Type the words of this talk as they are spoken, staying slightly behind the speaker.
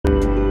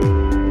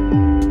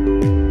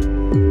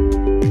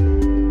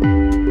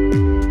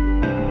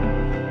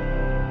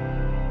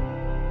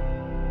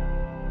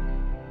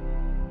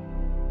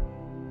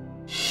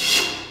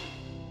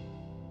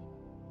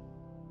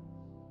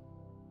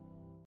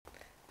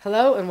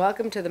Hello and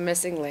welcome to The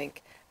Missing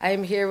Link. I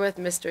am here with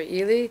Mr.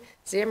 Elie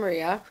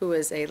Zamaria, who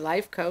is a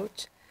life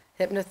coach,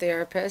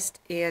 hypnotherapist,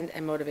 and a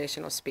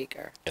motivational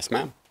speaker. Yes,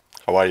 ma'am.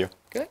 How are you?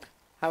 Good.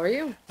 How are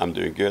you? I'm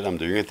doing good. I'm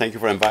doing good. Thank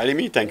you for inviting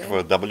me. Thank you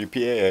Yeah. for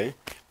WPAA,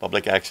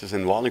 Public Access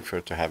in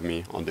Wallingford, to have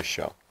me on this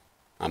show.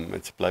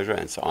 It's a pleasure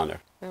and it's an honor.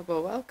 Oh,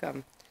 well,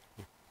 welcome.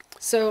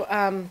 So,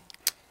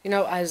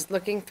 I was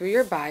looking through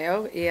your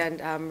bio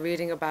and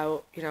reading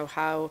about,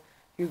 how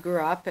you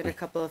grew up and a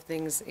couple of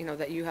things,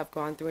 that you have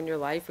gone through in your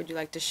life. Would you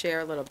like to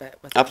share a little bit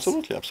with us?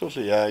 Absolutely,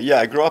 absolutely.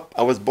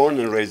 I was born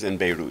and raised in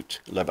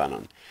Beirut,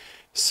 Lebanon.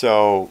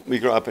 So we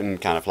grew up in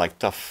kind of like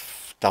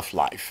tough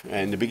life.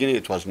 And in the beginning,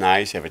 it was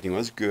nice. Everything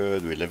was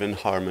good. We live in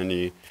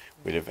harmony.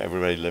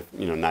 Everybody lived,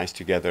 nice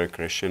together,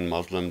 Christian,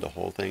 Muslim, the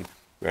whole thing.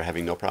 We were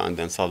having no problem.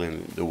 Then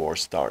suddenly the war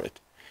started.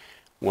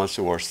 Once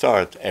the war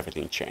started,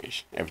 everything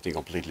changed. Everything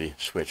completely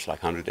switched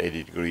like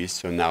 180 degrees.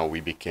 So now we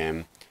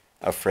became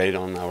afraid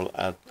on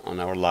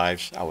our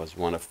lives. I was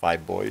one of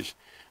 5 boys.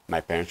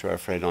 My parents were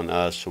afraid on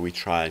us, so we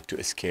tried to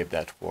escape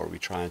that war. We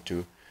tried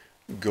to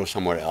go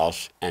somewhere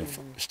else and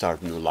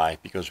start a new life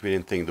because we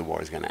didn't think the war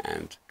was going to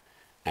end,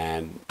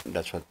 and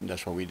that's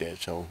what we did.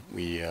 So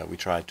we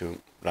tried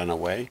to run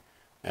away,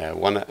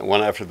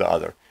 one after the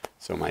other.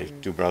 So my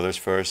 2 brothers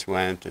first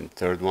went, and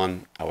third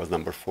one, I was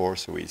number 4,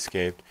 so we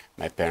escaped.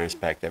 My parents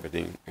packed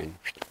everything, and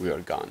we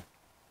were gone.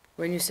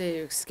 When you say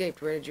you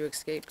escaped, where did you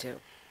escape to?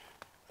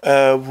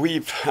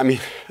 I mean,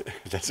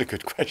 that's a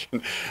good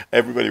question.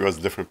 Everybody was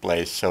a different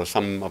place. So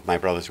some of my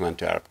brothers went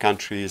to Arab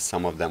countries,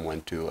 some of them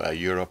went to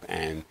Europe,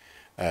 and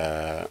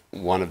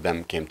one of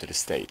them came to the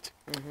States.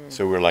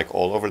 So we were like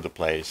all over the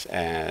place.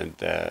 And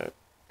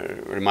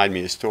remind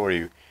me a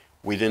story.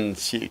 We didn't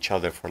see each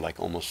other for like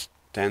almost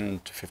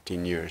 10 to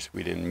 15 years.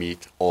 We didn't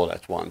meet all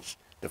at once,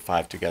 the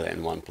 5 together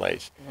in one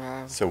place.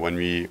 Wow. So when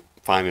we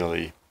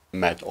finally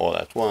met all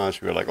at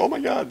once, we were like, oh my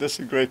God, this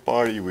is a great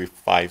party. We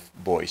 5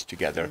 boys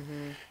together.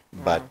 Wow.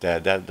 But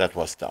that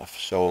was tough.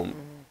 So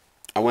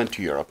I went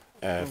to Europe.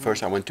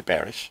 First I went to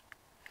Paris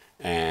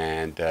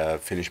and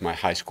finished my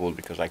high school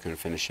because I couldn't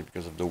finish it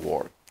because of the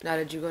war. Now,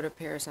 did you go to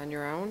Paris on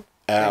your own?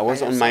 I Like by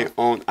was on my yourself?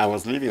 own. I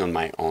was living on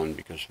my own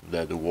because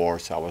of the war.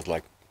 So I was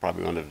like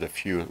probably one of the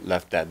few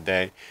left that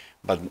day.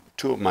 But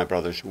 2 of my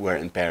brothers were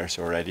in Paris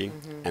already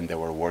and they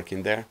were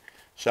working there.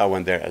 So I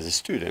went there as a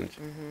student,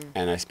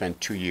 and I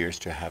spent 2 years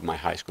to have my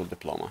high school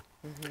diploma.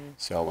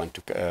 So I went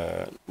to,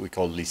 we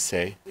call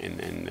lycée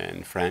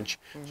in French.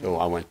 So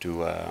I went to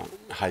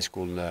high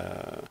school,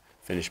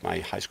 finish my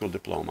high school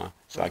diploma,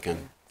 so I can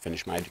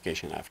finish my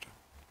education after.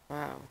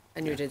 Wow.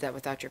 And you did that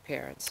without your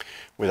parents?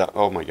 Without,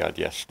 oh my God,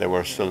 yes, they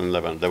were still in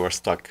Lebanon. They were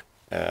stuck.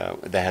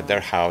 They had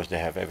their house, they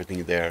have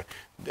everything there,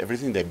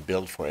 everything they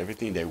built for,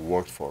 everything they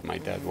worked for. My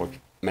dad worked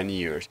many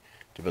years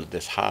to build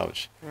this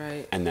house.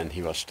 Right. And then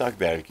he was stuck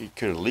there. He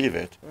couldn't leave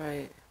it.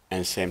 Right.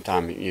 And same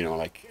time,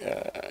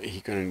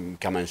 he couldn't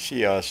come and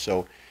see us.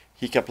 So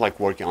he kept like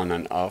working on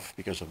and off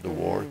because of the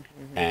war.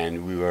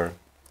 And we were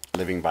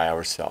living by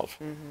ourselves.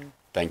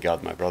 Thank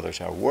God my brothers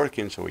are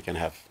working so we can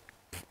have,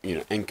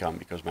 income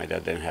because my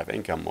dad didn't have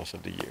income most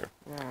of the year.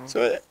 Wow.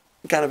 So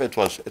kind of it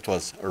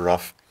was a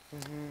rough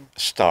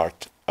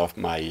start of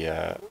my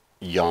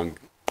young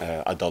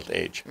adult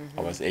age.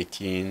 I was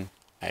 18.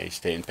 I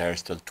stayed in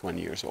Paris till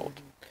 20 years old.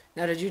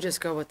 Now, did you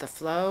just go with the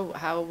flow?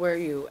 How were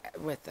you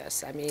with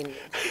this? I mean,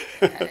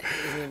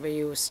 were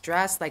you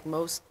stressed like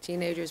most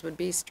teenagers would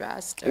be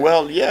stressed? Or?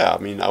 Well, yeah, I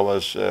mean,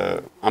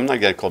 I'm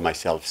not going to call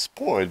myself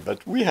spoiled,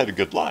 but we had a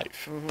good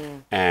life.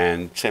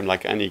 And same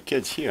like any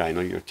kids here, I know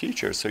you're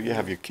teachers, so you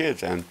have your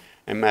kids, and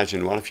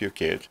imagine one of your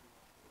kids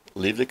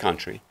leave the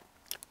country,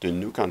 to a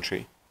new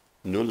country,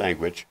 new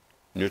language,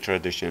 new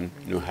tradition,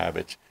 new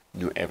habits,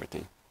 new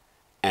everything.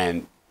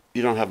 And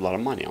you don't have a lot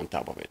of money on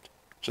top of it.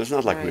 So it's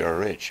not like we Right. are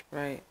rich.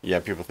 Right. Yeah,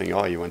 people think,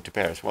 oh, you went to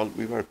Paris. Well,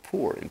 we were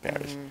poor in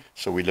Paris.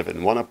 So we live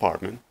in one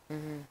apartment.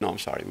 No, I'm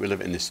sorry. We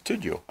live in a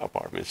studio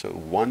apartment. So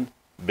one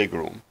big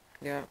room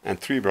Yeah. and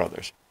 3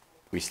 brothers.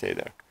 We stay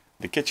there.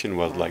 The kitchen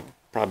was like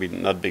probably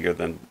not bigger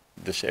than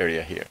this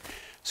area here.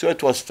 So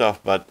it was tough,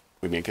 but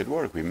we make it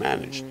work. We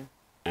managed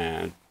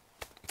and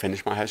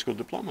finished my high school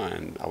diploma,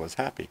 and I was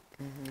happy.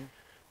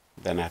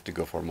 Then I have to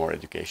go for more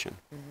education.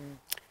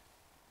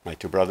 My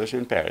 2 brothers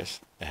in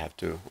Paris, they have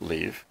to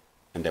leave,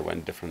 and they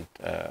went different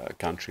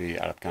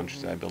Arab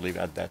countries, I believe,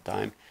 at that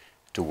time,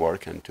 to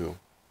work and to,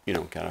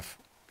 kind of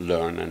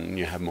learn, and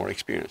you have more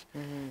experience.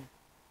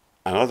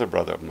 Another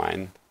brother of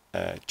mine,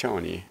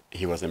 Tony,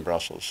 he was in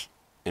Brussels,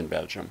 in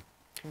Belgium.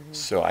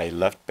 So I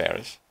left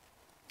Paris,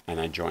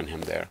 and I joined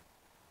him there,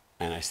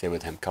 and I stayed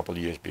with him a couple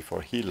of years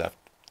before he left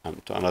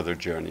to another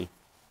journey,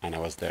 and I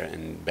was there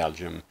in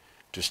Belgium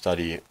to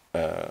study,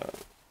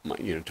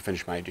 to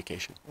finish my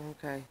education.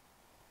 Okay.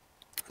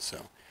 So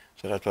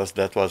that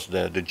was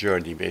the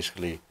journey,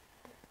 basically.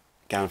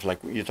 Kind of like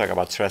you talk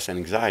about stress and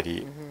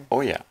anxiety.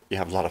 Oh yeah, you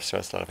have a lot of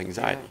stress, a lot of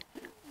anxiety.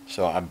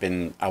 So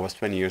I was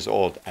 20 years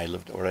old. I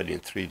lived already in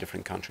 3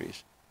 different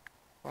countries,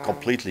 Wow.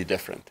 completely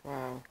different.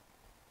 Wow.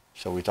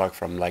 So we talk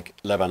from like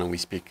Lebanon, we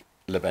speak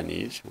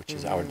Lebanese, which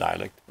is our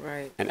dialect,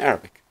 Right. and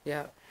Arabic.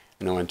 Yeah.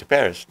 When I went to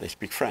Paris, they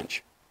speak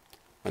French.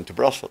 Went to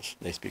Brussels,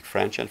 they speak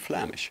French and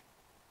Flemish.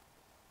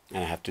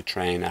 And I have to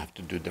train, I have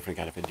to do different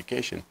kind of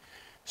education.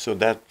 So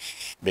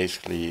that's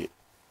basically,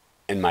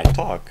 in my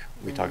talk,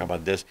 we talk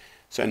about this.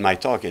 So in my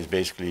talk is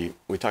basically,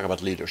 we talk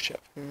about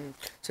leadership.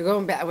 So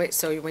going back, wait,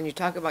 so when you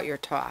talk about your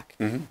talk,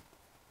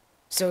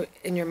 so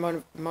in your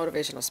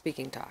motivational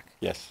speaking talk.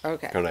 Yes.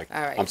 Okay. Correct.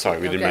 All right. I'm sorry,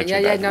 we didn't Okay.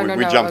 mention Yeah, that. yeah, no,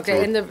 we no. jumped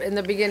Okay. through. In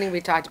the beginning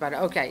we talked about it.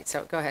 Okay.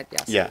 So go ahead.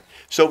 Yes. Yeah.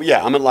 So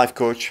yeah, I'm a life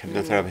coach,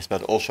 hypnotherapist,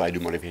 but also I do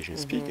motivation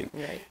speaking.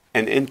 Right.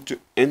 And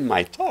in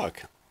my talk,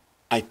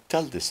 I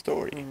tell the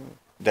story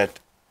that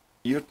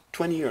you're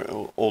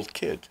 20-year-old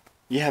kid.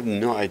 You have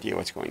no idea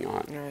what's going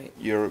on. Right.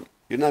 You're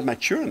not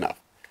mature enough.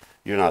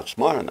 You're not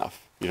smart enough.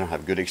 You don't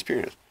have good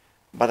experience.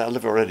 But I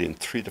live already in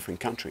 3 different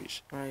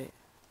countries. Right.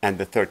 And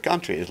the third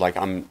country is like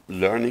I'm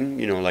learning,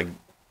 like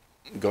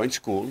going to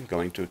school,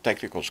 going to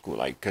technical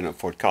school. I couldn't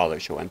afford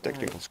college, so I went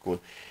technical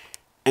school.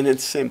 And in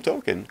the same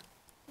token,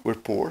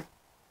 we're poor.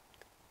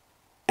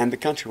 And the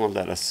country won't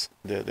let us,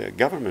 the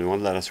government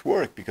won't let us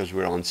work because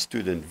we're on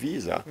student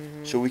visa.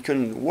 So we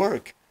couldn't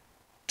work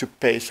to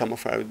pay some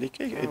of our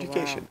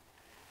education. Wow.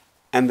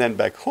 And then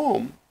back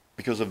home,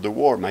 because of the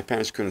war, my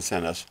parents couldn't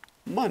send us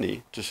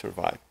money to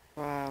survive.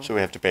 Wow. So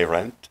we have to pay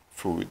rent,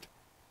 food,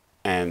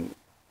 and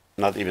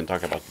not even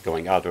talk about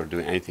going out or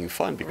doing anything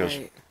fun because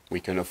Right. we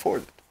can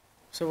afford it.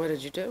 So what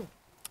did you do?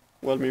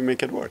 Well, we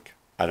make it work.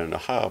 I don't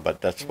know how,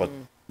 but that's what,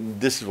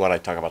 this is what I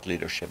talk about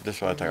leadership. This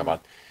is what I talk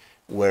about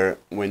where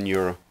when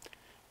you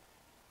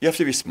have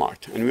to be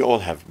smart, and we all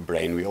have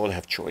brain, we all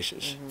have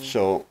choices.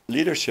 So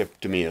leadership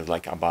to me is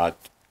like about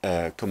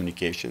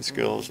communication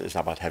skills, it's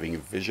about having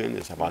a vision,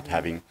 it's about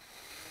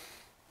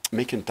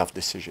making tough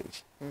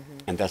decisions.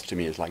 And that's to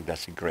me is like,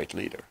 that's a great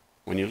leader.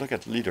 When you look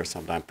at leaders,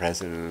 sometimes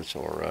presidents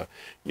or,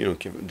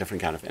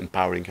 different kind of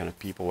empowering kind of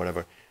people,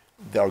 whatever,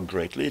 they are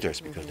great leaders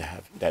because they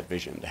have that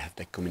vision, they have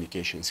that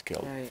communication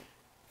skill. Right.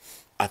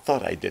 I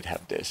thought I did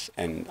have this,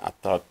 and I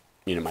thought,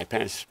 my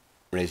parents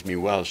raised me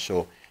well,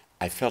 so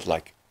I felt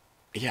like,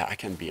 yeah, I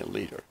can be a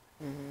leader.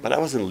 But I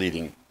wasn't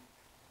leading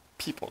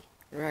people.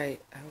 Right.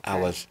 Okay. I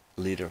was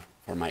leader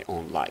for my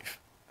own life,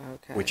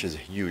 Okay. which is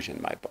huge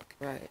in my book.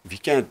 Right. If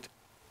you can't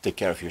take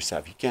care of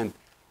yourself, you can't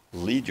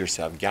lead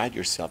yourself, guide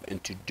yourself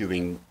into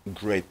doing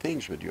great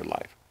things with your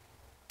life,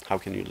 how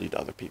can you lead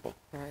other people?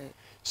 Right.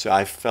 So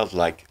I felt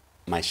like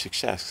my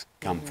success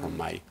come from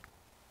my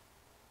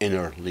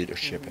inner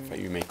leadership, if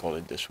you may call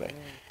it this way.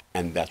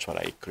 And that's what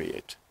I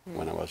create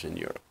when I was in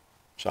Europe.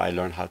 So I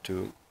learned how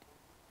to,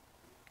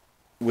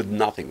 with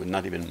nothing, with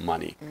not even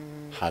money,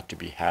 how to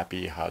be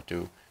happy, how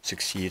to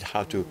succeed,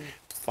 how to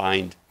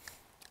find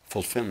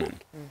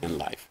fulfillment in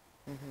life.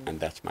 And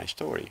that's my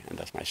story, and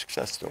that's my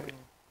success story.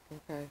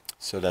 Okay.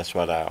 So that's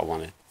what I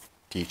want to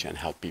teach and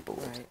help people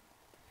with. Right.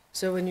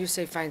 So when you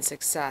say find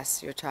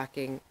success, you're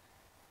talking,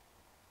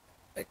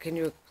 can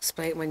you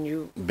explain when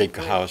you... Big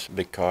house,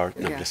 big car.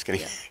 No, Yeah, I'm just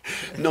kidding.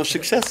 yeah. No,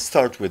 success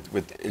starts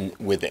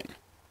within.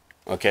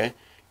 Okay?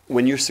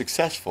 When you're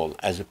successful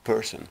as a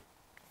person,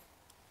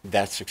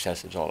 that's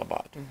success is all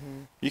about.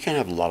 You can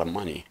have a lot of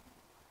money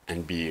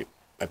and be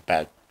a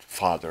bad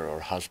father or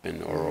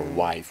husband or a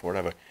wife or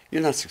whatever.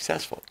 You're not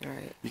successful.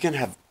 Right. You can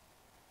have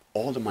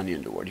all the money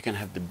in the world. You can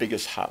have the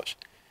biggest house.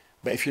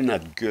 But if you're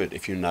not good,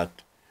 if you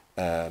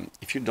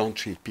don't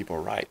treat people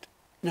right,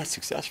 you're not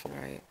successful.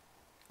 Right.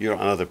 You're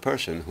another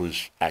person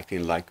who's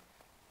acting like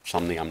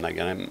something I'm not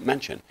going to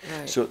mention.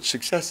 Right. So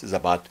success is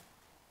about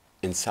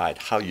inside,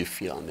 how you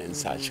feel on the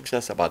inside.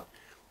 Success about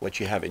what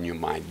you have in your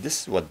mind.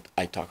 This is what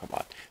I talk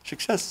about.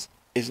 Success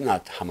is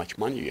not how much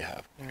money you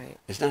have. Right.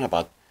 It's not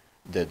about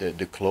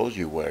the clothes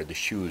you wear, the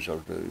shoes,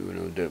 or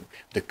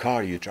the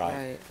car you drive.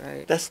 Right.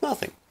 Right. That's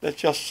nothing. That's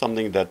just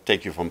something that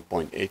takes you from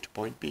point A to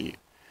point B.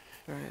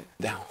 Right.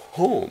 The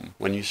home,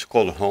 when you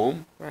call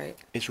home, Right.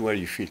 is where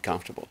you feel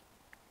comfortable.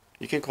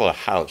 You can call a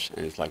house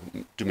and it's like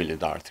 $2 million,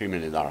 $3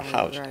 million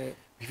house. Right.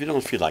 If you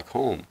don't feel like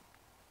home,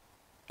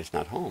 it's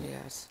not home.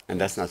 Yes. And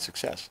that's not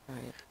success.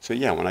 Right. So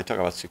yeah, when I talk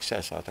about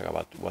success, I talk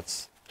about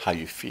how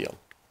you feel.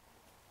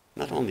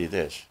 Not only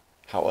this,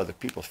 how other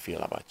people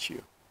feel about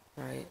you.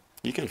 Right.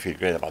 You can feel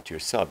great about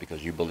yourself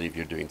because you believe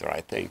you're doing the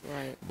right thing.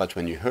 Right. But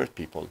when you hurt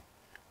people,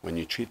 when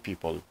you treat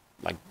people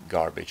like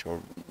garbage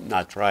or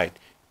not right,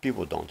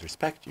 people don't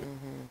respect you.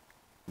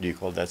 Do you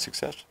call that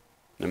success?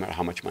 No matter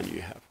how much money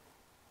you have.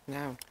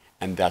 No.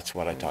 And that's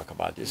what I talk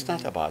about. It's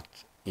not about,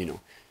 and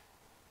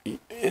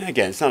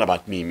again, it's not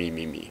about me.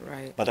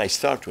 Right. But I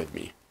start with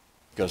me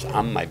because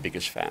I'm my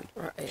biggest fan.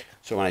 Right.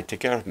 So when I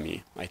take care of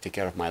me, I take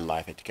care of my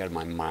life, I take care of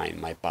my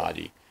mind, my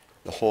body,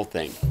 the whole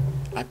thing,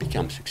 I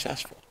become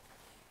successful.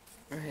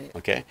 Right.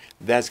 Okay?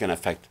 That's going to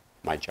affect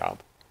my job,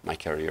 my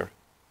career,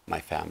 my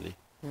family,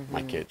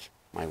 my kids,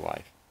 my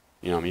wife,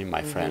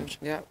 my friends.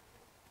 Yeah.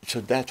 So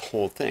that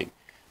whole thing.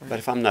 But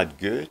if I'm not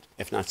good,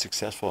 if not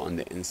successful on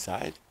the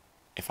inside,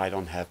 if I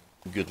don't have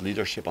good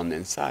leadership on the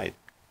inside,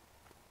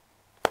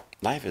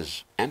 life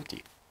is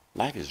empty.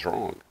 Life is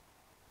wrong.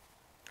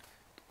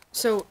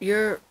 So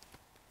your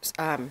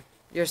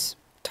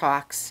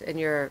talks and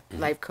your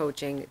life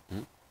coaching,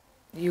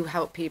 you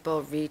help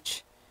people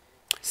reach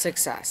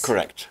success.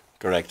 Correct.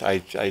 Correct.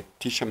 I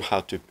teach them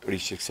how to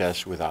reach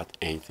success without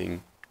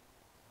anything,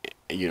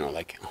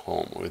 like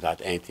home,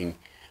 without anything,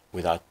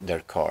 without their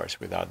cars,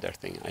 without their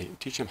thing.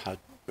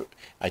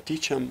 I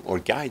teach them or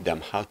guide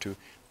them how to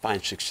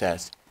find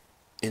success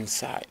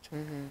inside,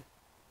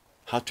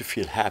 how to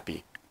feel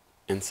happy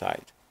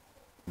inside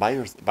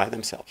by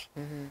themselves.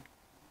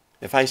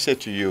 If I said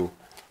to you,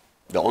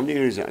 the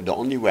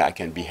only way I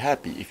can be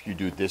happy if you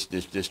do this,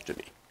 this, this to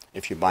me,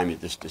 if you buy me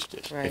this, this,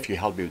 this, Right. if you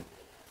help me,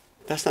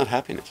 that's not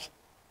happiness.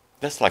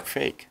 That's like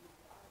fake.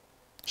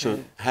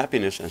 So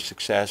happiness and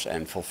success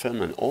and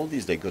fulfillment, all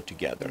these, they go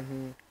together.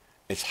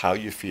 It's how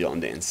you feel on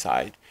the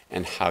inside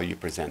and how you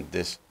present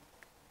this,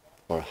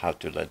 or how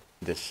to let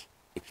this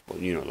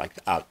like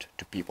out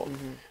to people.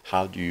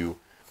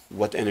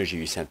 What energy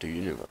you send to the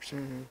universe.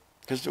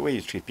 Because the way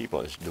you treat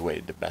people is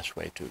the best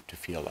way to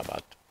feel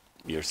about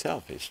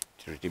yourself, is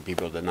treating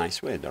people the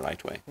nice way, the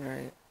right way.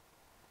 Right.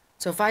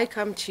 So if I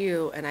come to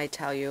you and I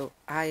tell you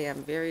I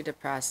am very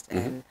depressed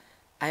and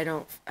I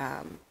don't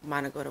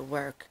want to go to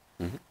work,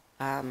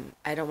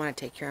 I don't want to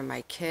take care of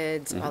my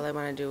kids, all I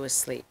want to do is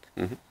sleep.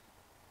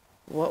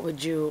 What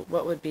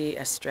would be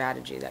a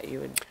strategy that you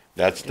would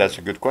That's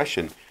a good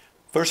question.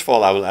 First of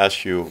all, I will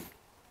ask you,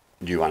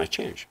 do you want to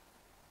change?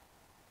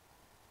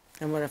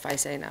 And what if I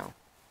say no?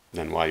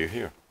 Then why are you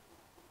here?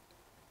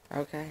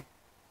 Okay.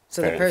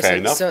 So Fair- the fair person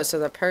enough. So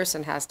the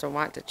person has to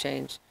want to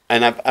change.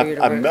 And For you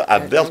to work.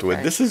 I've dealt with,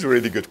 Okay. this is a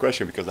really good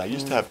question, because I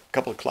used to have a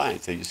couple of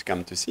clients that used to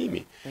come to see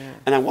me. Yeah.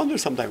 And I wonder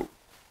sometimes,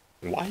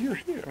 why you're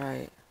here?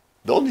 Right.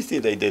 The only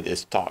thing they did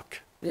is talk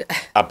Yeah.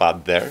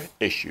 about their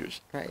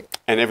issues. Right.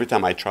 And every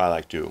time I try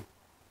like to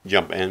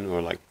jump in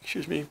or like,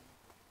 excuse me,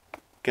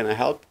 can I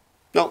help?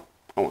 No,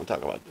 I won't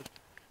talk about this.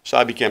 So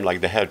I became like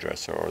the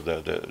hairdresser or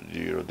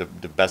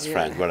the best Yeah.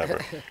 friend, whatever.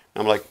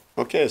 I'm like,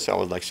 okay, so I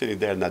was like sitting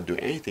there and not doing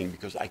anything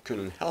because I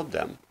couldn't help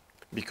them,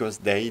 because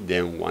they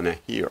didn't want to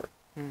hear.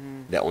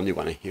 They only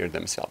want to hear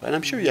themselves. And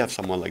I'm sure you have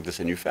someone like this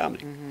in your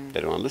family.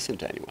 They don't want to listen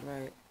to anyone.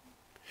 Right.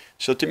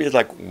 So to me, it's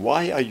like,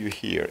 why are you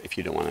here if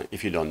you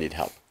don't need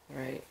help?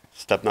 Right.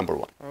 Step number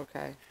one.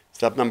 Okay.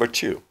 Step number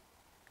two,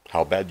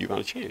 how bad do you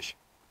want to change?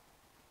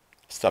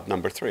 Step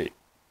number three,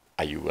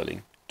 are you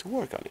willing to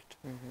work on it?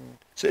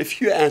 So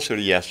if you answer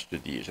yes to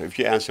these, or if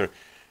you answer,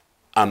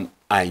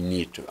 I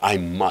need to, I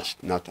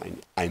must, not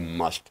I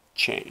must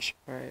change.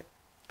 Right.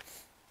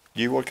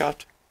 Do you work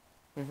out?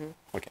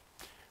 Okay.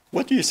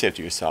 What do you say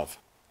to yourself?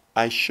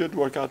 I should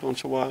work out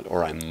once in a while,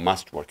 or I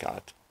must work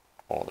out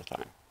all the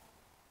time?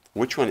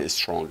 Which one is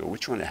stronger?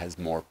 Which one has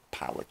more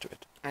power to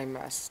it? I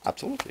must.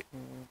 Absolutely.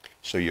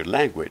 So your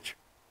language,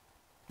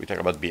 we talk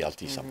about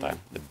BLT sometimes,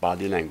 the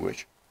body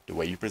language, the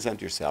way you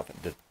present yourself,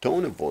 the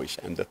tone of voice,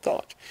 and the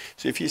thought.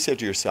 So if you say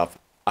to yourself,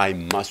 I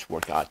must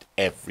work out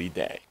every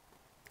day,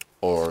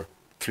 or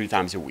 3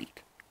 times a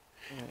week,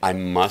 I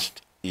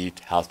must eat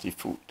healthy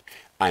food,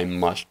 I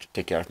must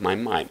take care of my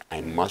mind,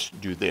 I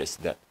must do this,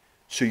 that.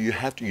 So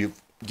you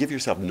give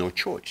yourself no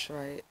choice,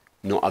 Right.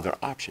 no other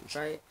options.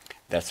 Right.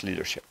 That's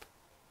leadership.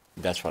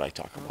 That's what I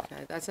talk about.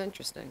 Okay. That's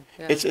interesting.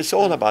 Yeah. It's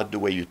all about the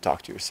way you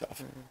talk to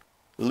yourself.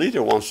 The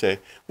leader won't say,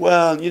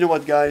 well, you know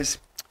what, guys,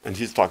 and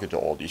he's talking to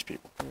all these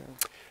people.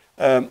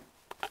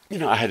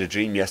 I had a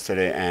dream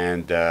yesterday,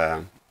 and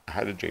I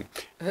had a dream,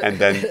 and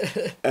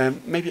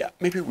then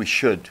maybe we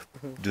should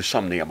do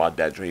something about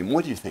that dream.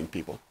 What do you think,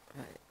 people?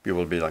 Right. People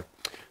will be like,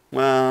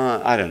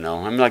 well, I don't know.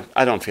 I'm like,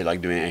 I don't feel like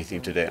doing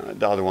anything today.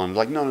 The other one's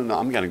like, no,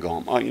 I'm gonna go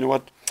home. Oh, you know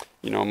what?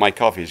 My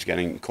coffee is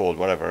getting cold,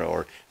 whatever,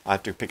 or I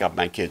have to pick up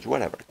my kids,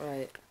 whatever.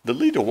 Right. The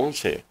leader won't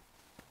say,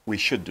 we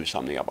should do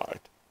something about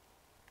it.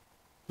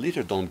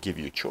 Leader don't give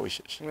you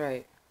choices.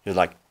 Right. He's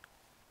like,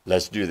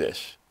 let's do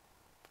this.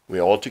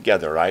 We're all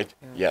together, right?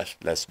 Yes,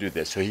 let's do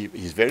this. So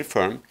he's very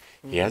firm.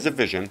 He has a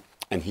vision,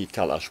 and he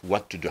tells us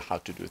what to do, how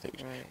to do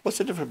things. Right. What's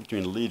the difference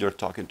between a leader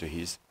talking to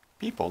his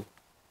people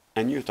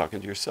and you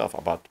talking to yourself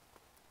about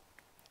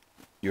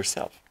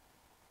yourself?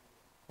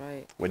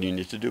 Right. What do you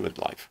need to do with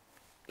life?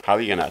 How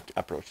are you going to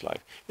approach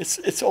life?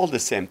 It's all the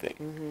same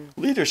thing.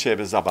 Leadership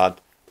is about,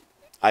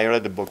 I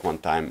read a book one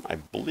time, I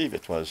believe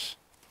it was,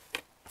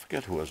 I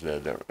forget who was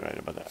the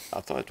writer, but I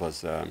thought it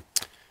was,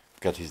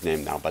 forgot his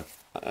name now, but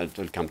it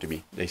will come to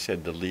me. They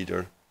said, the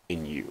leader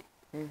in you.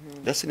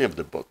 That's the name of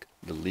the book,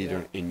 The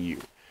Leader in You.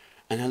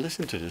 And I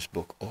listened to this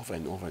book over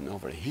and over and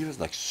over. He was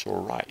like so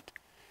right.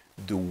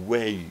 The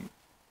way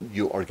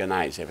you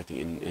organize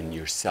everything in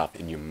yourself,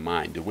 in your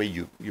mind, the way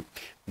you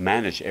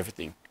manage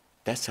everything,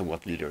 that's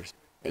what leaders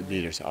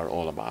are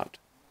all about.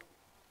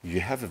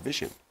 You have a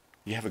vision,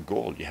 you have a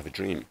goal, you have a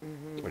dream.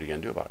 What are you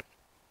going to do about it?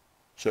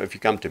 So if you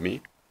come to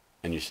me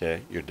and you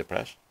say you're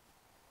depressed,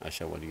 I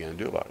say, what are you going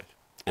to do about it?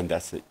 And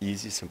that's the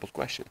easy, simple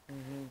question.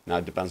 Now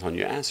it depends on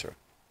your answer.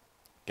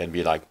 It can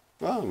be like,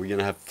 well, we're going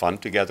to have fun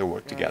together,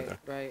 work together.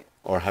 Right.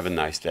 Or have a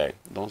nice day.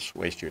 Don't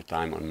waste your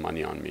time on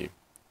money on me.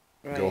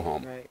 Right. Go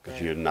home, Right. because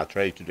Right. you're not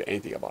ready to do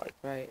anything about it.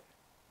 Right.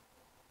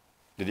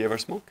 Did you ever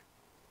smoke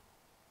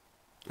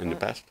in the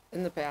past?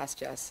 In the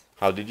past, yes.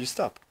 How did you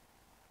stop?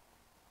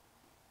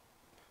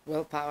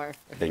 Willpower.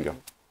 Bingo.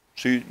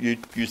 So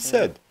you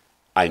said,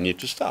 I need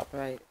to stop.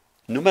 Right.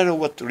 No matter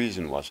what the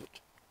reason was it.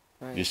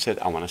 Right. You said,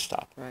 I want to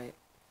stop. Right.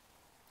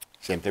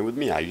 Same thing with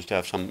me. I used to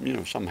have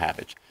some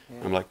habits.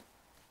 Yeah. I'm like,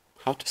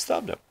 how to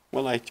stop them?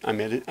 Well, I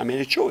made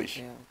a choice.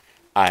 Yeah.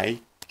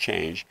 I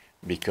changed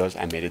because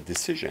I made a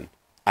decision.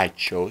 I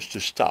chose to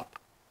stop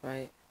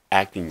Right.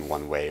 acting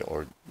one way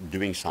or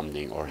doing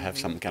something or have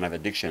some kind of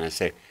addiction and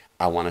say,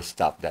 I want to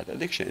stop that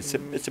addiction.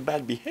 It's a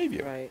bad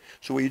behavior. Right.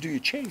 So what you do, you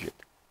change it.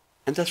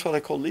 And that's what I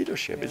call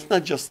leadership. Yeah. It's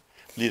not just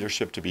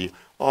leadership to be,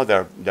 oh,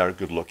 they're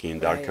good looking,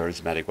 they're Right.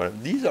 charismatic, whatever.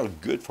 These are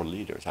good for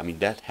leaders. I mean,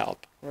 that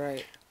help.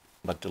 Right.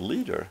 But the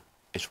leader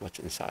is what's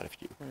inside of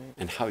you Right.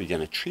 and how you're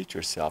going to treat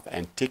yourself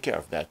and take care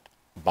of that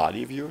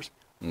body of yours,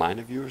 mind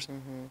of yours,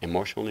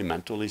 emotionally,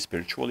 mentally,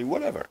 spiritually,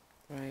 whatever.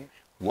 Right.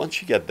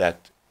 Once you get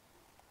that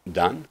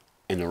done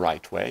in the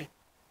right way,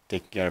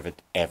 take care of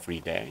it every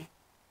day,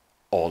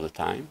 all the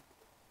time.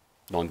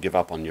 Don't give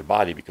up on your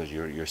body because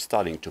you're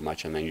studying too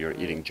much and then you're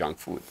eating junk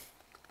food.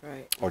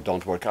 Right. Or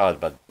don't work out,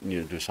 but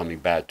do something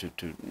bad to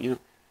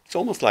it's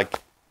almost like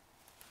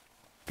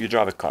you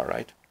drive a car,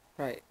 right?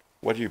 Right.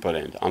 What do you put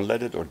in,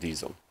 unleaded or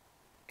diesel?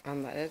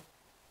 Unleaded.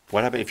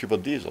 What happens if you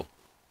put diesel?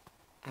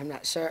 I'm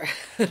not sure.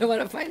 I don't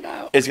want to find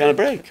out. It's going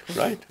to break,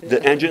 right? The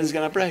Yeah. engine is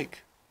going to break.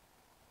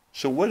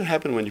 So what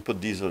happens when you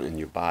put diesel in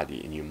your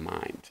body, in your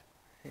mind?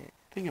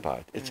 Think about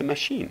it. It's a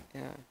machine.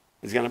 Yeah.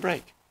 It's going to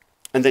break.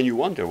 And then you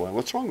wonder, well,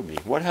 what's wrong with me?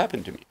 What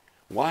happened to me?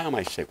 Why am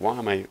I sick? Why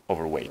am I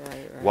overweight?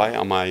 Right. Why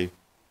am I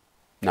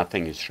not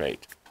thinking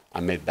straight? I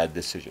made bad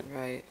decision.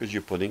 Right. Because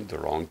you're putting the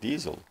wrong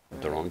diesel, the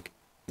Right. wrong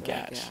Right.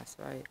 gas,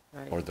 Right.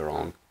 Right. or the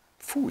wrong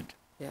food,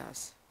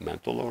 Yes.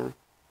 mental or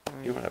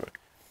Right. whatever.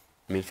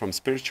 I mean, from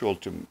spiritual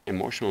to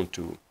emotional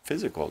to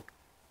physical,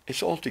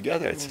 it's all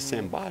together. It's the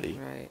same body.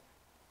 Right.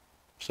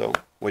 So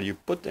what you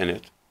put in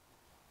it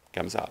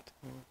comes out.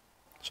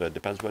 So it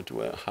depends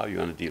how you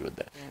want to deal with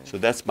that. Right. So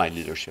that's my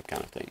leadership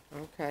kind of thing.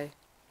 Okay.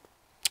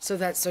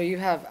 So you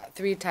have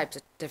three types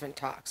of different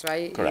talks,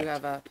 right? Correct. You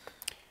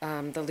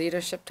have the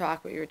leadership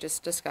talk, what you were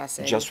just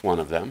discussing. Just one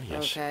of them,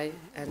 yes. Okay.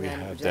 And We then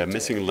have into the it.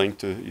 missing link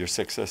to your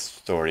success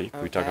story.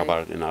 We talk Okay.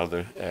 about it in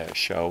another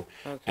show.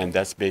 Okay. And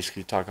that's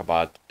basically talk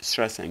about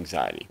stress and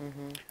anxiety,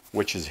 Mm-hmm.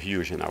 which is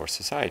huge in our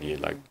society.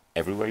 Like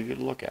everywhere you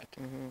look at,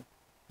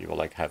 people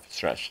like have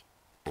stress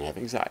and have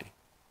anxiety.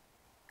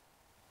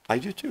 I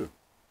do too.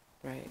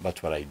 Right. But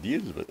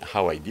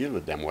how I deal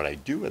with them, what I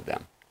do with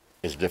them,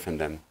 is different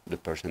than the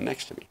person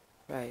next to me.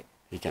 Right.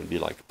 He can be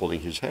like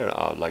pulling his hair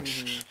out, like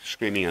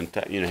screaming and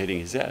hitting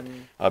his head.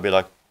 I'll be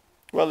like,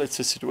 well, it's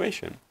a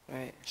situation,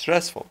 Right.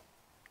 stressful.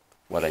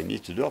 What I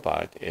need to do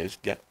about it is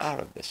get out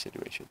of this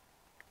situation.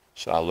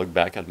 So I'll look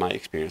back at my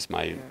experience,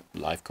 my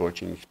life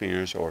coaching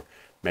experience, or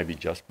maybe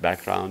just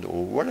background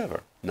or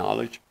whatever,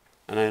 knowledge,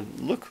 and I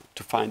look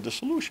to find the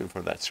solution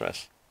for that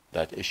stress,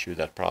 that issue,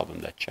 that problem,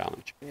 that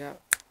challenge, Yeah.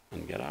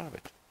 and get out of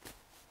it.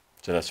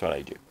 So that's what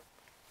I do.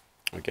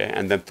 Okay,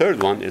 and then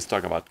third one is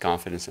talk about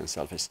confidence and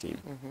self-esteem.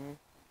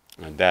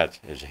 And that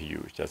is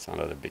huge. That's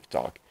another big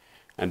talk.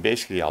 And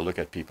basically, I'll look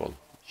at people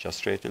just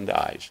straight in the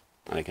eyes,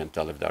 and I can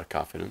tell if they're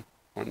confident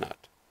or not.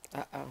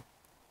 Uh-oh.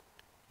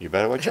 You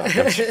better watch out.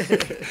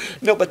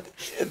 No, but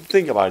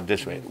think about it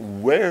this way.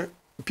 Where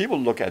people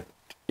look at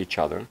each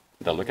other,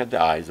 they look at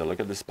the eyes, they look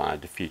at the smile,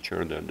 the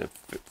feature, the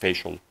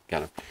facial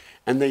kind of,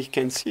 and they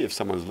can see if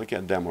someone's looking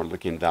at them or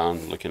looking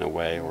down, looking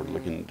away, or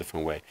looking a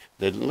different way.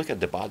 They look at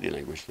the body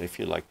language. They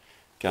feel like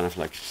kind of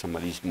like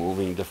somebody's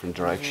moving in a different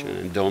direction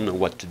and don't know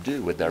what to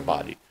do with their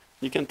body.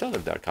 You can tell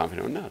if they're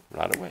confident or not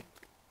right away.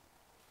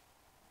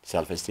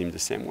 Self-esteem the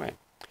same way.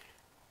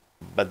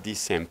 But these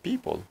same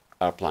people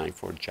are applying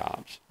for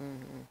jobs,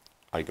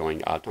 are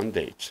going out on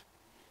dates,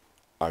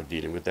 are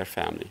dealing with their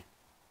family,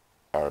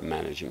 are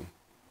managing,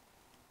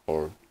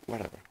 or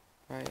whatever.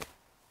 Right.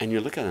 And you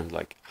look at them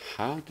like,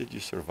 how did you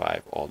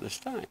survive all this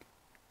time?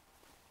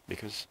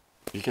 Because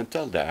you can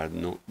tell they are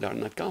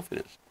not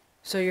confident.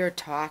 So your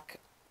talks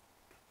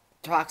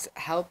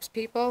helps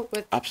people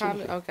with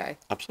Absolutely. Okay.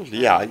 Absolutely,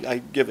 yeah. I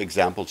give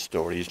example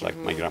stories like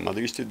my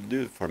grandmother used to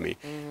do for me.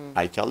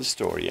 I tell a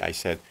story. I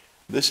said,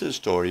 this is a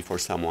story for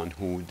someone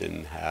who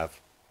didn't have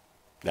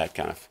that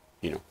kind of,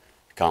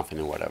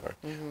 confidence, whatever.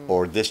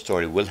 Or this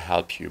story will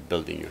help you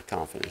building your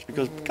confidence.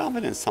 Because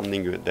confidence is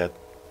something that,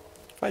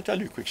 if I tell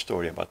you a quick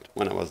story about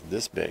when I was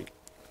this big,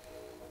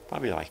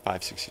 probably like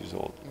 5, 6 years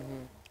old,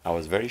 I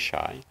was very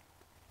shy.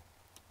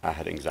 I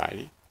had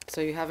anxiety.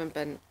 So you haven't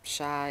been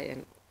shy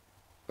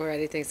or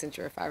anything since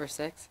you were 5 or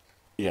 6?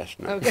 Yes,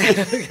 no. Okay.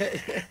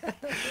 Okay.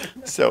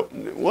 So,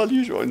 well,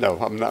 usually, no,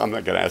 I'm not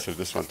going to answer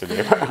this one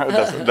today.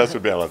 that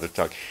would be another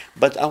talk.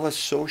 But I was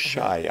so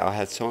shy. I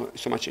had so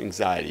much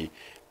anxiety.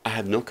 I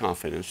had no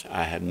confidence.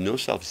 I had no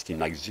self-esteem,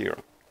 like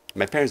zero.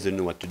 My parents didn't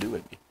know what to do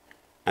with me.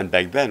 And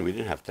back then, we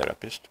didn't have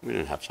therapists. We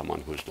didn't have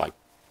someone who's like,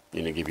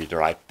 give you the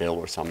right pill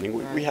or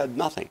something. We had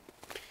nothing.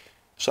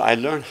 So I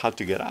learned how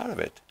to get out of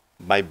it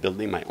by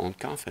building my own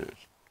confidence.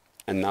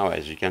 And now,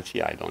 as you can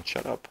see, I don't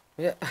shut up.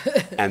 Yeah.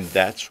 And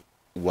that's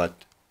what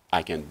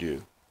I can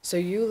do. So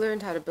you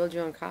learned how to build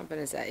your own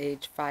confidence at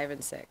age 5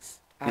 and 6.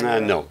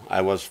 No,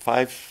 I was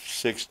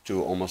 5'6"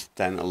 to almost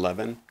 10,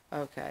 11.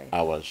 Okay.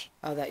 I was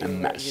Oh, that a you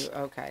mess.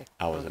 okay.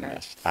 I was a Okay.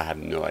 mess. I had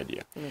no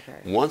idea.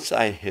 Okay. Once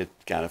I hit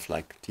kind of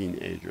like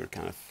teenager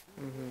kind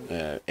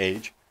of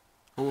age,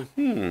 I'm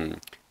like,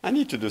 I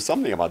need to do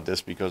something about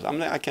this because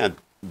I can't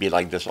be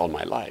like this all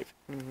my life.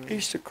 I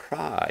used to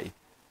cry.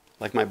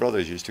 Like my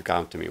brothers used to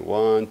count to me,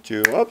 1,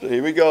 2, up,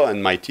 here we go,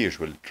 and my tears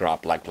will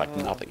drop like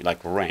nothing,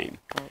 like rain.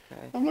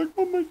 Okay. I'm like,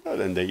 oh my God,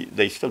 and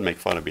they still make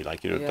fun of me,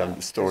 like Yeah,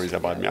 tell stories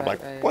about me. I'm right,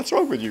 like, right. what's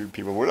wrong with you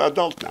people? We're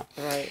adults now.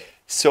 Right.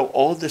 So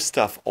all this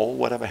stuff, all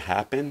whatever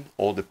happened,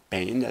 all the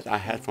pain that I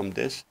had from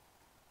this,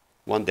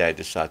 one day I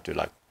decided to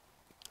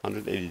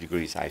 180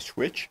 degrees, I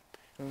switch.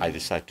 I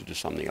decided to do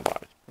something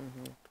about it.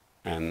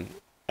 And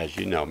as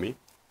you know me,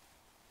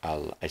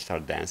 I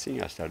started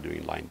dancing. I started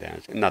doing line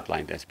dance, not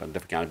line dance, but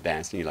different kind of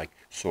dancing, like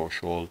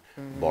social,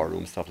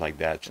 ballroom, stuff like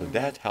that. So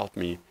that helped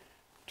me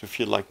to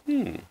feel like,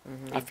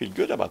 I feel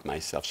good about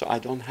myself. So I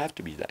don't have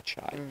to be that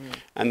shy.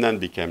 And then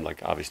became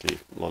like obviously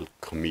a little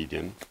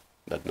comedian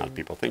that not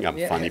people think I'm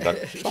Yeah. funny, but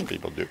some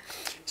people do.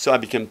 So I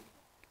became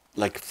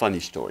like funny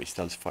stories,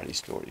 tells funny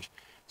stories.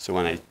 So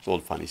when I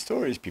told funny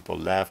stories, people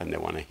laugh and they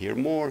want to hear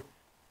more.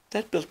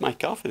 That built my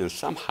confidence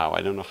somehow.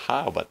 I don't know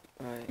how, but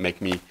Right. make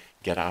me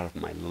get out of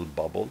my little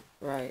bubble,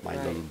 Right. my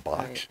right, little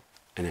box, right,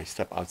 and I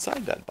step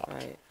outside that box.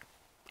 right.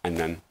 And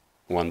then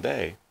one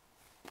day,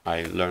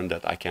 I learned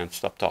that I can't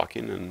stop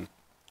talking, and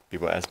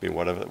people ask me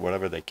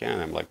whatever they can.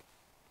 I'm like,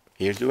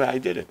 here's the way I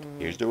did it.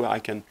 Here's the way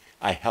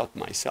I help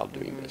myself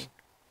doing this.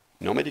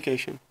 No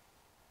medication,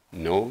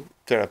 no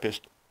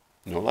therapist,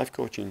 no life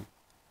coaching,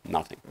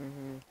 nothing.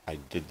 I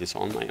did this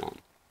on my own.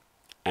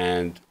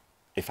 And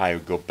if I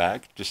go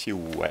back to see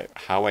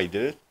how I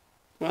did it,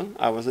 well,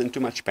 I was in too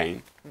much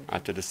pain. I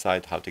had to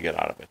decide how to get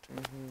out of it.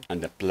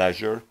 And the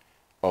pleasure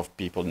of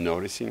people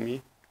noticing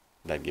me,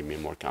 that gave me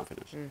more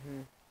confidence.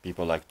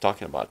 People like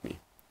talking about me,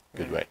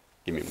 good way,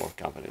 give me more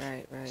confidence.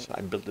 Right, right. So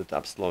I built it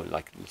up slowly,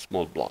 like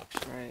small blocks.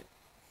 Right.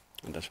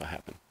 And that's what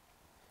happened.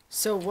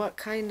 So what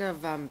kind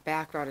of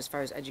background as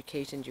far as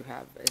education do you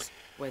have is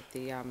with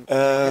the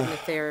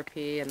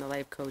hypnotherapy and the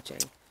life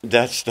coaching?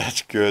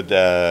 That's good.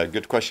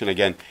 Good question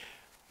again.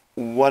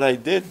 What I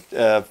did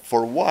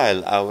for a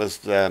while, I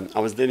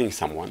was dating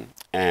someone,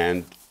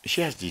 and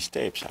she has these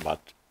tapes about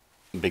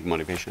big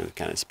motivational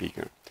kind of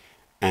speaker,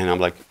 and I'm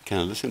like, can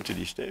I listen to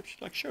these tapes?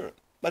 She's like, sure.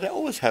 But I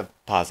always have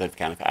positive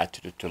kind of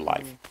attitude to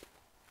life.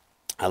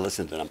 I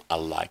listen to them. I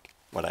like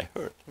what I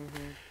heard,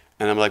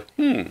 and I'm like,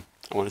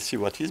 I want to see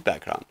what his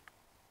background.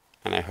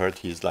 And I heard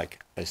he's like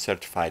a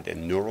certified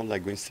in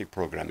neuro-linguistic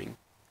programming,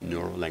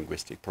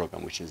 neuro-linguistic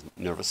program, which is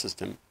nervous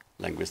system,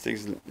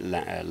 linguistics,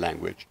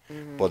 language,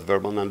 both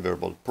verbal and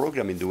non-verbal,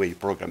 programming the way you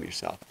program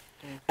yourself,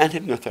 and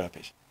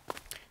hypnotherapist.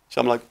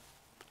 So I'm like,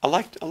 I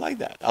like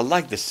that. I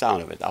like the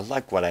sound of it. I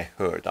like what I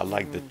heard. I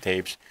like the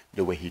tapes,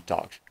 the way he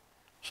talks.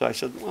 So I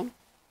said, well,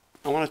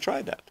 I want to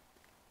try that.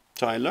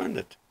 So I learned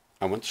it.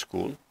 I went to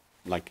school,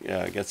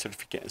 get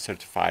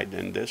certified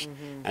in this,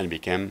 and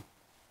became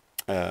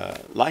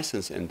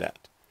licensed in that.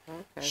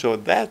 Okay. So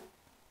that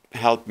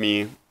helped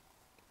me.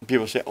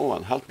 People say, "Oh,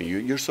 well, help me.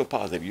 You're so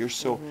positive. You're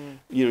so,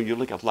 you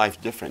look at life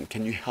different.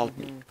 Can you help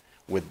me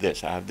with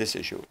this? I have this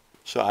issue."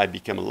 So I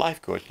became a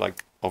life coach like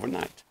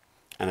overnight,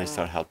 and I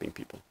started helping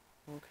people.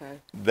 Okay.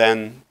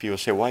 Then people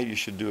say, "Why you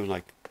should do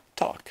like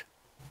talk?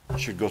 You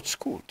should go to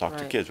school, talk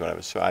to Right. kids,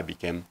 whatever." So I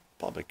became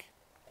public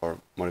or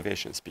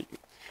motivation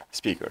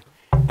speaker,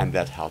 and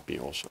that helped me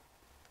also.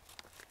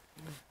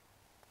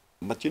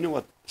 But you know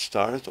what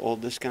started all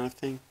this kind of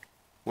thing?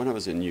 When I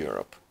was in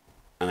Europe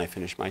and I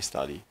finished my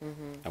study,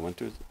 I went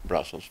to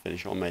Brussels,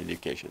 finished all my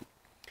education,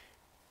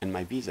 and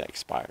my visa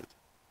expired.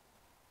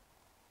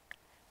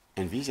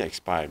 And visa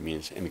expired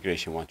means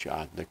immigration wants you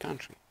out of the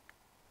country.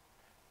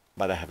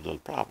 But I have a little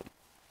problem,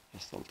 a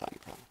little tiny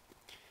problem.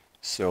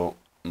 So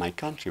my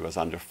country was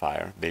under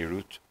fire.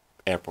 Beirut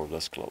airport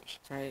was closed.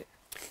 Right.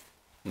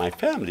 My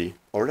family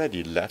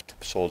already left,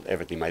 sold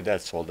everything. My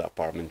dad sold the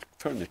apartment,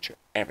 furniture,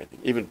 everything,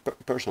 even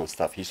personal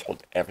stuff. He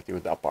sold everything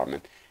with the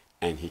apartment,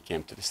 and he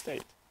came to the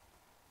state.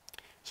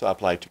 So I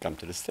applied to come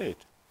to the state.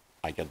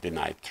 I got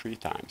denied 3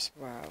 times,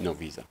 Wow. no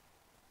visa.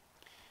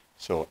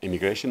 So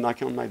immigration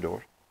knocking on my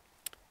door.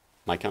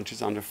 My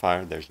country's under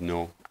fire. There's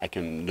no,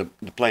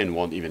 the plane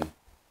won't even,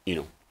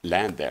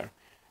 land there.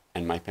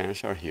 And my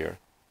parents are here,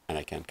 and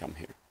I can't come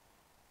here.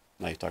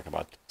 Now you talk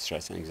about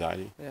stress and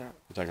anxiety. Yeah.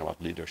 You talk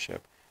about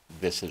leadership.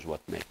 This is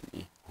what made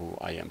me who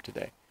I am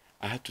today.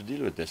 I had to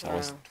deal with this. I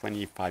was Wow.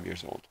 25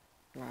 years old.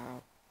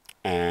 Wow.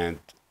 And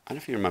I don't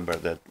know if you remember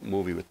that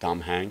movie with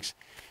Tom Hanks.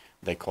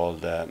 They called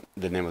the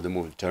name of the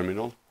movie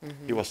Terminal.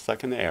 He was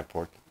stuck in the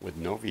airport with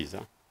no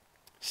visa.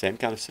 Same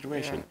kind of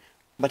situation. Yeah.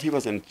 But he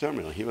was in the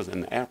terminal. He was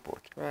in the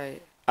airport.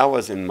 Right. I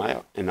was in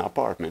an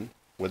apartment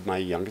with my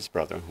youngest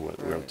brother, who we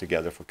were Right.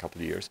 together for a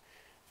couple of years.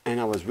 And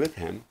I was with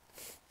him.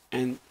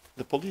 And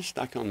the police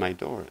knocked on my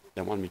door.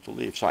 They wanted me to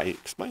leave. So I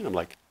explained, I'm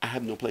like, I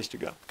have no place to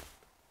go.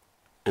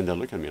 And they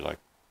look at me like,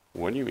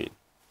 what do you mean?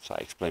 So I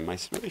explained my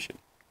situation.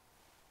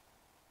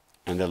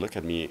 And they look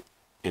at me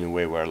in a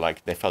way where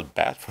like they felt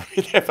bad for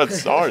me. They felt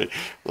sorry.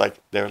 Like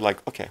they were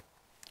like, okay,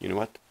 you know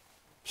what?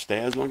 Stay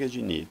as long as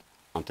you need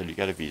until you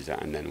get a visa,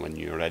 and then when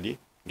you're ready,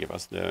 give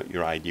us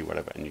your ID,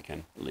 whatever, and you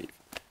can leave.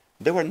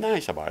 They were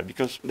nice about it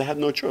because they had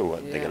no choice.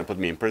 What, they're gonna put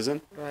me in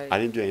prison? Right. I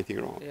didn't do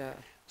anything wrong. Yeah.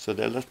 So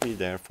they left me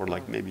there for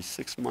like maybe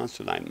 6 months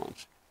to 9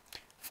 months.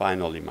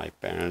 Finally, my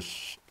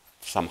parents,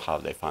 somehow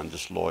they found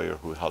this lawyer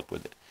who helped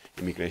with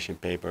immigration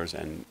papers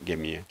and gave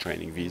me a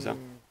training visa,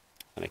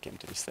 and I came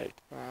to the state.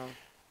 Wow.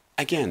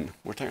 Again,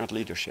 we're talking about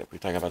leadership. We're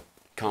talking about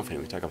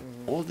confidence. We're talking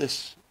about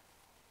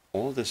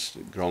all this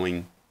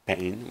growing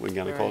pain, we're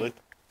gonna call it,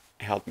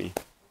 helped me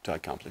to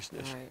accomplish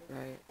this. Right,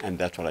 right. And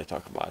that's what I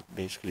talk about,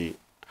 basically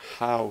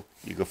how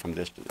you go from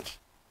this to this.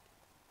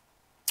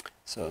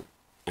 So,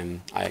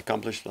 and I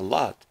accomplished a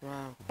lot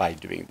by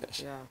doing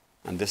this. Yeah.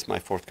 And this is my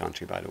fourth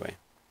country, by the way.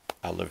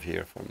 I live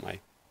here for my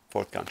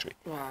fourth country.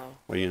 Wow.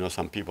 Well, you know,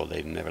 some people,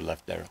 they never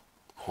left their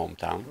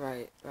hometown.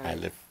 Right, right. I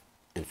live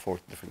in 4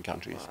 different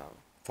countries,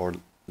 Wow.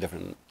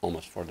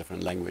 almost 4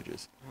 different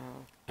languages.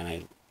 Wow. And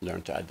I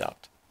learned to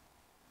adapt.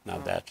 Now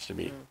that's to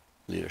me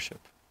leadership.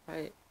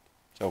 Right.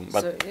 So,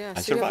 but So, yeah,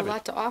 I so you have survived a it.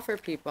 lot to offer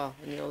people,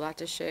 and you have a lot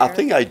to share. I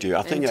think I do. I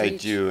and think I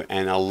teach. do,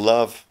 and I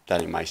love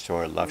telling my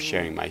story. I love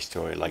sharing my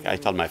story. Like I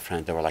tell my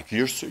friends, they were like,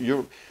 you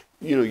know,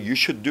 you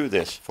should do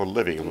this for a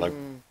living." I'm like,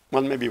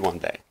 well, maybe one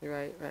day.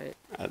 Right, right.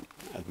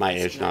 At my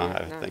age now,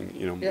 I think,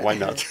 you know, why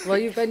not? Well,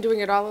 you've been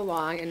doing it all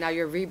along, and now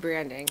you're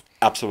rebranding,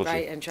 Absolutely.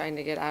 right, and trying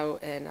to get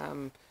out,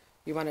 and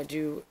you want to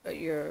do.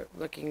 You're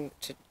looking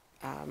to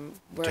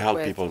work To help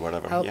with, people,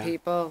 whatever. help Yeah.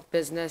 people,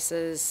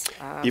 businesses,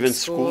 Even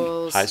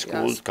schools, high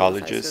schools, schools,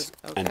 colleges, high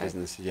schools. and Okay.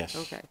 businesses. Yes.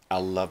 Okay. I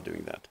love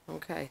doing that.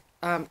 Okay.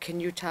 Can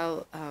you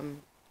tell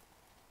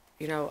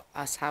you know,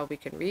 us how we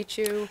can reach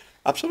you?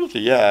 Absolutely,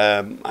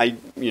 yeah.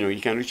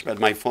 You can reach me at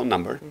my phone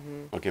number.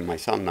 Okay, my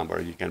cell number.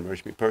 You can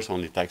reach me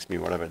personally, text me,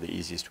 whatever the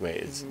easiest way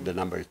is. The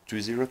number is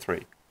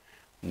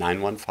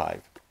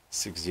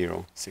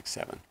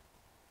 203-915-6067.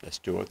 That's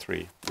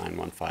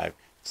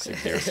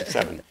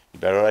 203-915-6067. You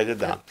better write it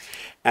down.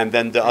 And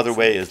then the other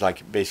way is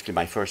like basically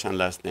my first and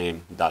last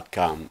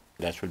name.com.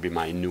 That will be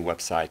my new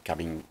website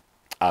coming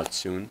out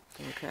soon.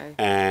 Okay.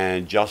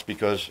 And just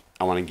because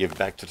I want to give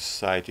back to the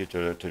society,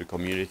 to the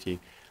community,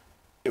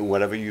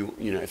 whatever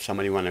if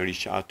somebody want to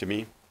reach out to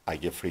me, I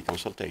give free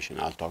consultation.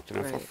 I'll talk to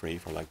them for Right. free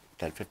for like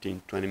 10,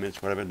 15, 20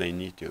 minutes, whatever they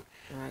need to.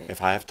 Right.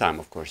 If I have time,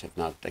 of course. If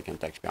not, they can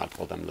text me. I'll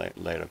call them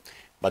later.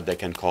 But they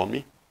can call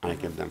me, and I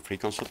give them free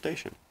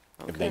consultation.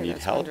 If they Okay, need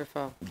that's help,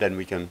 wonderful. then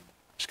we can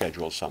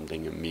schedule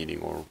something, a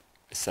meeting or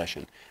a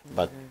session.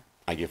 But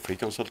I give free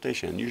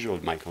consultation. Usually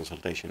my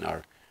consultation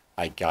are,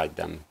 I guide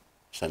them,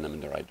 send them in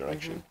the right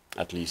direction.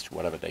 At least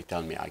whatever they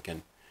tell me, I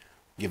can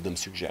give them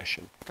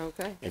suggestion.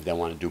 Okay. If they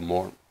want to do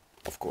more,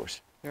 of course.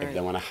 If they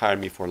Right. want to hire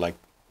me for like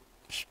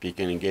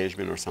speaking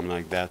engagement or something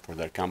like that for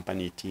their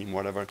company, team,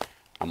 whatever,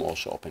 I'm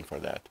also open for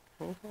that.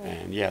 Okay.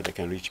 And yeah, they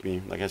can reach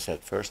me, like I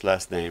said,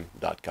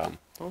 firstlastname.com.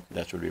 Okay.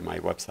 That will be my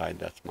website.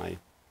 That's my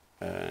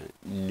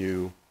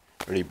new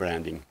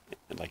rebranding,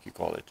 like you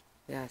call it.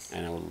 Yes.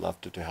 And I would love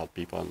to help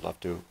people. I'd love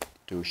to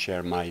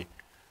share my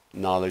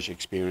knowledge,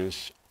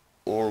 experience,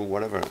 or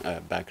whatever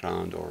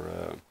background or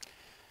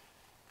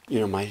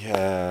my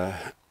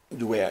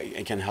the way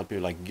I can help you,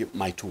 like give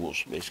my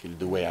tools, basically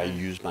the way I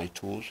use my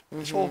tools.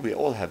 It's all, we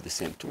all have the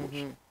same tools.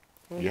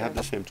 You have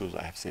the same tools,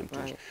 I have same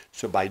tools. Right.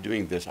 So by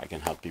doing this, I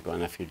can help people,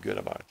 and I feel good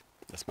about it.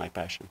 That's my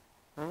passion.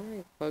 All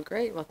right. Well,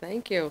 great. Well,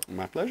 thank you.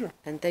 My pleasure.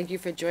 And thank you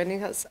for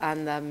joining us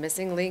on the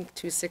Missing Link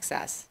to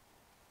Success.